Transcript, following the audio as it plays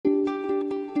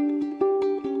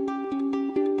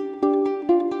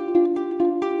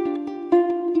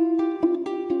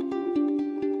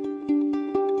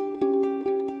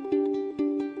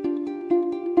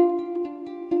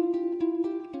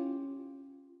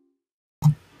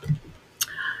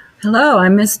Hello,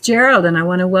 I'm Miss Gerald, and I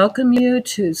want to welcome you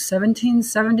to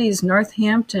 1770s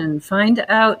Northampton. Find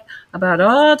out about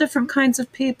all different kinds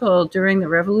of people during the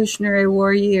Revolutionary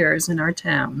War years in our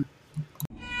town.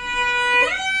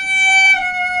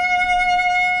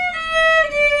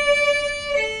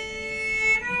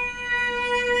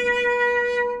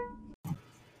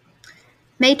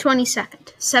 May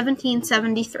 22nd,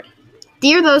 1773.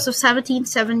 Dear those of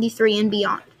 1773 and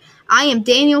beyond, I am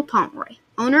Daniel Pomeroy,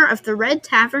 owner of the Red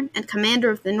Tavern and commander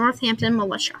of the Northampton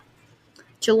Militia.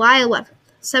 July 11th,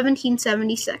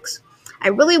 1776. I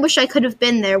really wish I could have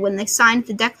been there when they signed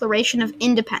the Declaration of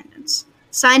Independence,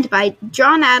 signed by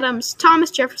John Adams, Thomas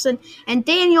Jefferson, and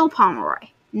Daniel Pomeroy.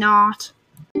 Not.